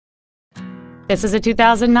This is a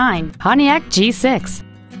 2009 Pontiac G6.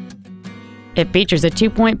 It features a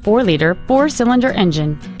 2.4-liter four-cylinder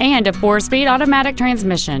engine and a 4-speed automatic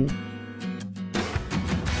transmission.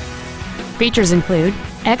 Features include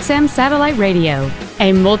XM satellite radio,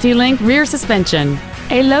 a multi-link rear suspension,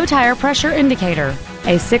 a low tire pressure indicator,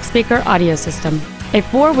 a 6-speaker audio system, a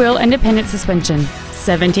 4-wheel independent suspension,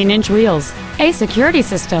 17-inch wheels, a security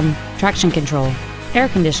system, traction control, air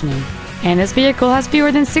conditioning, and this vehicle has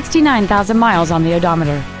fewer than 69,000 miles on the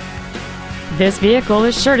odometer. This vehicle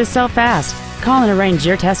is sure to sell fast. Call and arrange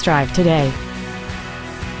your test drive today.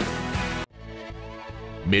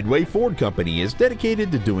 Midway Ford Company is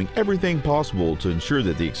dedicated to doing everything possible to ensure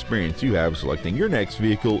that the experience you have selecting your next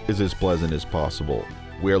vehicle is as pleasant as possible.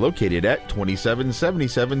 We are located at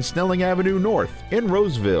 2777 Snelling Avenue North in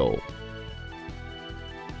Roseville.